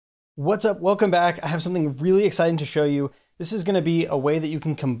What's up? Welcome back. I have something really exciting to show you. This is going to be a way that you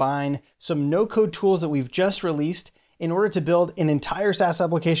can combine some no-code tools that we've just released in order to build an entire SaaS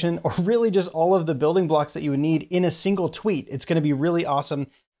application, or really just all of the building blocks that you would need in a single tweet. It's going to be really awesome.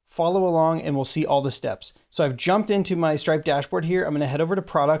 Follow along and we'll see all the steps. So I've jumped into my Stripe dashboard here. I'm going to head over to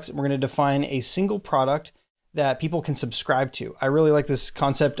products and we're going to define a single product that people can subscribe to. I really like this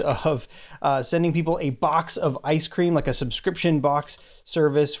concept of sending people a box of ice cream, like a subscription box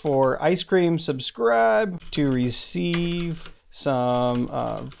service for ice cream. Subscribe to receive some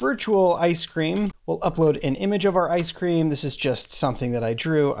virtual ice cream. We'll upload an image of our ice cream. This is just something that I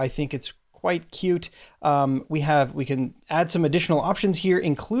drew. I think it's quite cute. We can add some additional options here,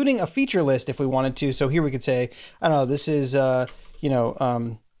 including a feature list if we wanted to. So here we could say, I don't know, this is,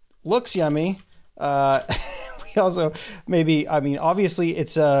 looks yummy. We also maybe, obviously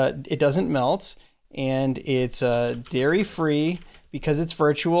it doesn't melt and it's dairy free because it's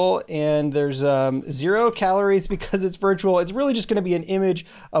virtual, and there's 0 calories because it's virtual. It's really just going to be an image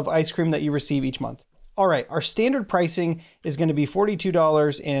of ice cream that you receive each month. All right, our standard pricing is going to be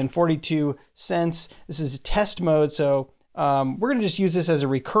 $42.42. This is test mode, so we're going to just use this as a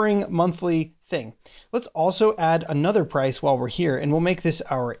recurring monthly thing. Let's also add another price while we're here, and we'll make this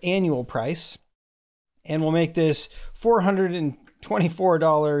our annual price. And we'll make this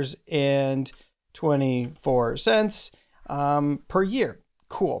 $424.24 per year.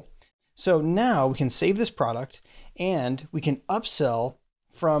 Cool. So now we can save this product and we can upsell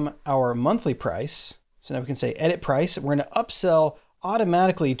from our monthly price. So now we can say edit price. We're going to upsell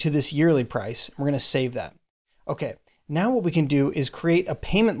automatically to this yearly price. We're going to save that. Okay. Now what we can do is create a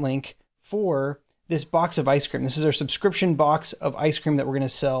payment link for this box of ice cream. This is our subscription box of ice cream that we're going to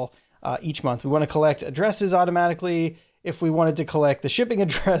sell each month. We want to collect addresses automatically. If we wanted to collect the shipping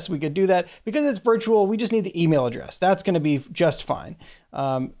address, we could do that. Because it's virtual, we just need the email address. That's going to be just fine.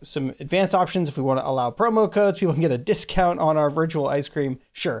 Some advanced options, if we want to allow promo codes, people can get a discount on our virtual ice cream.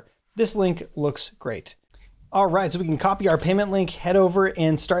 Sure, this link looks great. All right, so we can copy our payment link, head over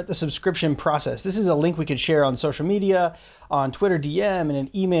and start the subscription process. This is a link we could share on social media, on Twitter DM, in an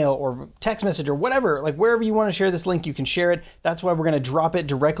email or text message or whatever. Like wherever you want to share this link, you can share it. That's why we're going to drop it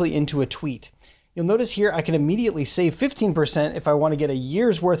directly into a tweet. You'll notice here I can immediately save 15% if I want to get a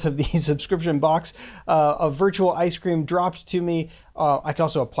year's worth of the subscription box of virtual ice cream dropped to me. I can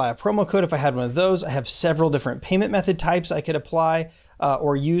also apply a promo code if I had one of those. I have several different payment method types I could apply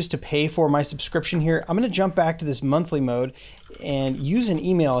or use to pay for my subscription here. I'm going to jump back to this monthly mode and use an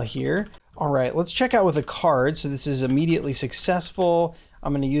email here. All right, let's check out with a card. So this is immediately successful.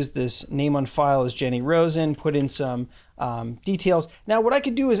 I'm going to use this name on file as Jenny Rosen, put in some details. Now what I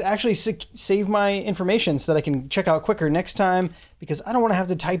could do is actually save my information so that I can check out quicker next time, because I don't want to have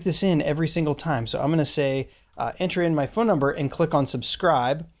to type this in every single time. So I'm going to say enter in my phone number and click on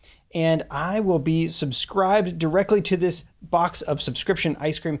subscribe. And I will be subscribed directly to this box of subscription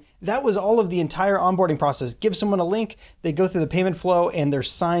ice cream. That was all of the entire onboarding process. Give someone a link, they go through the payment flow, and they're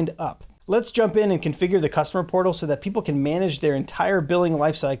signed up. Let's jump in and configure the customer portal so that people can manage their entire billing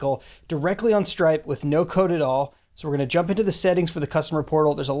lifecycle directly on Stripe with no code at all. So we're going to jump into the settings for the customer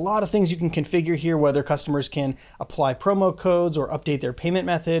portal. There's a lot of things you can configure here, whether customers can apply promo codes or update their payment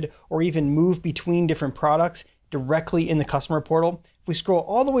method, or even move between different products directly in the customer portal. If we scroll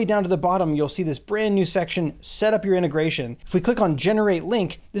all the way down to the bottom, you'll see this brand new section, set up your integration. If we click on generate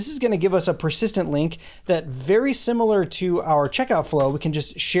link, this is going to give us a persistent link that, very similar to our checkout flow, we can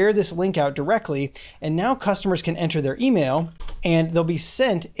just share this link out directly. And now customers can enter their email and they'll be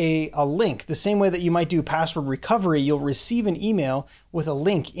sent a link. The same way that you might do password recovery, you'll receive an email with a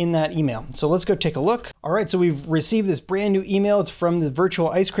link in that email. So let's go take a look. All right, so we've received this brand new email. It's from the virtual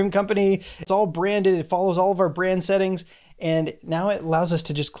ice cream company. It's all branded. It follows all of our brand settings. And now it allows us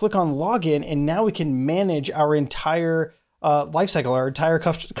to just click on login, and now we can manage our entire lifecycle, our entire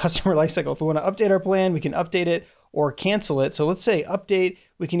customer lifecycle. If we want to update our plan, we can update it or cancel it. So let's say update.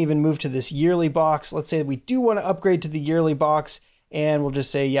 We can even move to this yearly box. Let's say we do want to upgrade to the yearly box, and we'll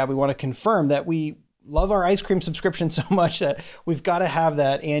just say, yeah, we want to confirm that we love our ice cream subscription so much that we've got to have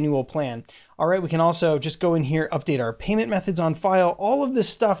that annual plan. All right, we can also just go in here, update our payment methods on file. All of this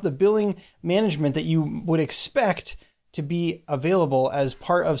stuff, the billing management that you would expect to be available as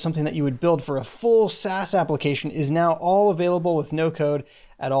part of something that you would build for a full SaaS application, is now all available with no code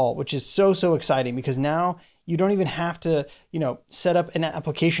at all, which is so exciting, because now you don't even have to, set up an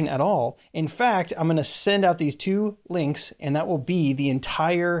application at all. In fact, I'm going to send out these 2 links, and that will be the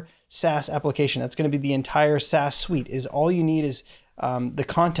entire SaaS application. That's going to be the entire SaaS suite. Is all you need is the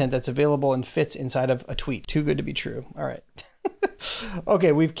content that's available and fits inside of a tweet. Too good to be true. All right.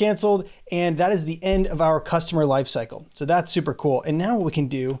 Okay, we've canceled, and that is the end of our customer lifecycle. So that's super cool. And now what we can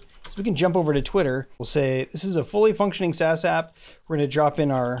do So we can jump over to Twitter. We'll say, this is a fully functioning SaaS app. We're going to drop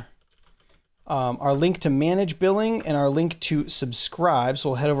in our link to manage billing and our link to subscribe.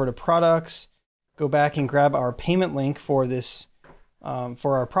 So we'll head over to products, go back and grab our payment link for this,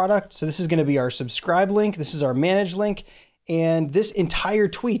 for our product. So this is going to be our subscribe link. This is our manage link. And this entire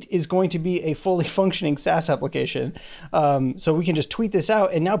tweet is going to be a fully functioning SaaS application. So we can just tweet this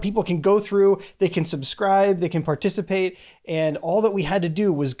out, and now people can go through, they can subscribe, they can participate. And all that we had to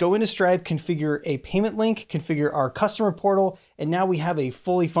do was go into Stripe, configure a payment link, configure our customer portal. And now we have a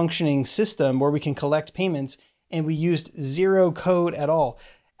fully functioning system where we can collect payments, and we used zero code at all.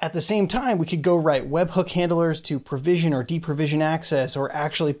 At the same time, we could go write webhook handlers to provision or deprovision access, or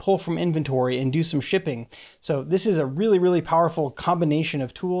actually pull from inventory and do some shipping. So this is a really, really powerful combination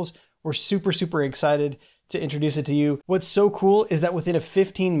of tools. We're super, super excited to introduce it to you. What's so cool is that within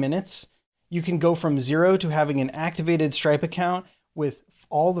 15 minutes, you can go from zero to having an activated Stripe account with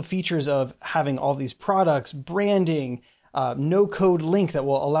all the features of having all these products, branding, no code link that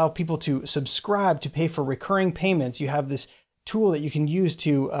will allow people to subscribe to pay for recurring payments. You have this tool that you can use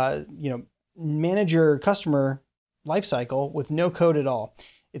to manage your customer lifecycle with no code at all.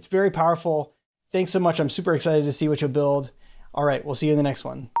 It's very powerful. Thanks so much. I'm super excited to see what you'll build. All right, we'll see you in the next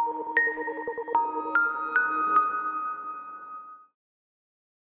one.